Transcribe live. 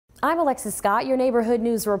I'm Alexis Scott, your neighborhood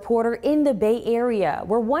news reporter in the Bay Area,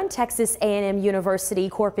 where one Texas A&M University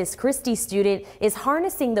Corpus Christi student is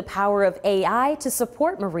harnessing the power of AI to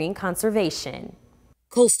support marine conservation.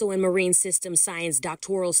 Coastal and Marine Systems Science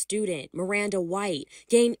doctoral student Miranda White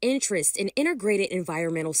gained interest in integrated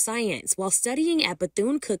environmental science while studying at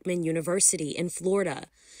Bethune-Cookman University in Florida.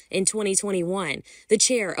 In 2021, the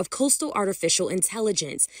chair of Coastal Artificial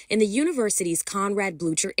Intelligence in the university's Conrad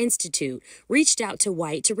Blucher Institute reached out to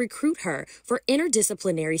White to recruit her for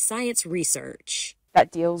interdisciplinary science research.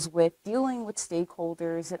 That deals with dealing with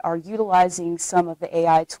stakeholders that are utilizing some of the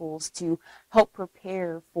AI tools to help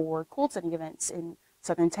prepare for cold setting events in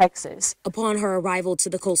Southern Texas. Upon her arrival to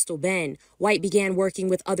the Coastal Bend, White began working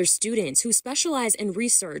with other students who specialize in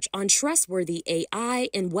research on trustworthy AI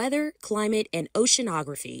in weather, climate, and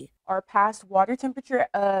oceanography. Our past water temperature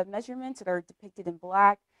measurements that are depicted in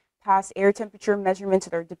black, past air temperature measurements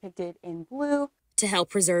that are depicted in blue. To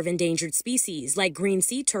help preserve endangered species like green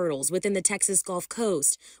sea turtles within the Texas Gulf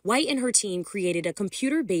Coast, White and her team created a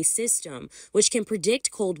computer-based system which can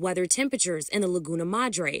predict cold weather temperatures in the Laguna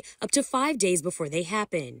Madre up to 5 days before they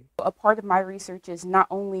happen. A part of my research is not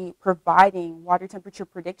only providing water temperature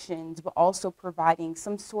predictions, but also providing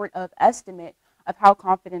some sort of estimate of how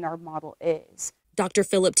confident our model is. Dr.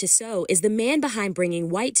 Philip Tissot is the man behind bringing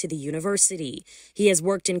White to the university. He has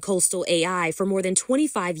worked in coastal AI for more than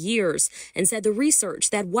 25 years and said the research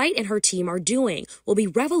that White and her team are doing will be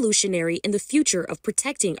revolutionary in the future of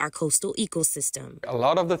protecting our coastal ecosystem. A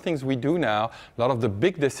lot of the things we do now, a lot of the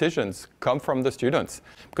big decisions come from the students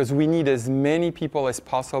because we need as many people as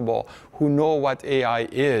possible who know what AI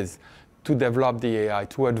is to develop the AI,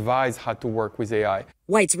 to advise how to work with AI.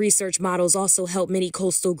 White's research models also help many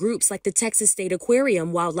coastal groups like the Texas State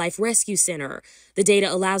Aquarium Wildlife Rescue Center. The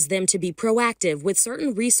data allows them to be proactive with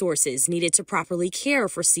certain resources needed to properly care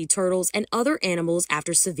for sea turtles and other animals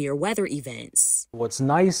after severe weather events. What's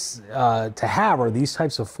nice to have are these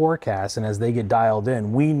types of forecasts, and as they get dialed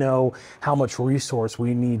in, we know how much resource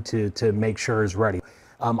we need to make sure is ready.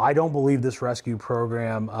 I don't believe this rescue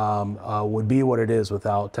program would be what it is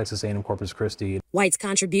without Texas A&M Corpus Christi. White's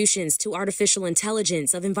contributions to artificial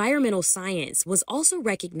intelligence of environmental science was also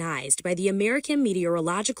recognized by the American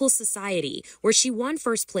Meteorological Society, where she won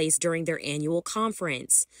first place during their annual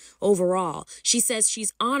conference. Overall, she says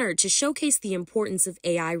she's honored to showcase the importance of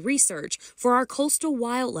AI research for our coastal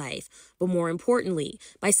wildlife, but more importantly,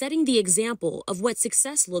 by setting the example of what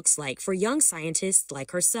success looks like for young scientists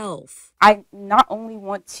like herself. I not only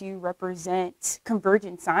want to represent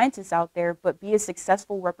convergent scientists out there, but be a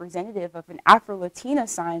successful representative of an Afro-Latina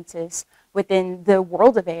scientist within the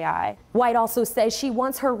world of AI. White also says she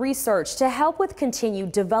wants her research to help with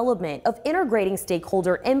continued development of integrating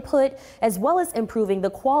stakeholder input, as well as improving the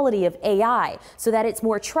quality of AI so that it's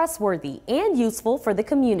more trustworthy and useful for the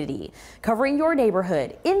community. Covering your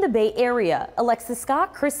neighborhood in the Bay Area, Alexis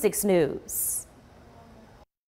Scott, Chris 6 News.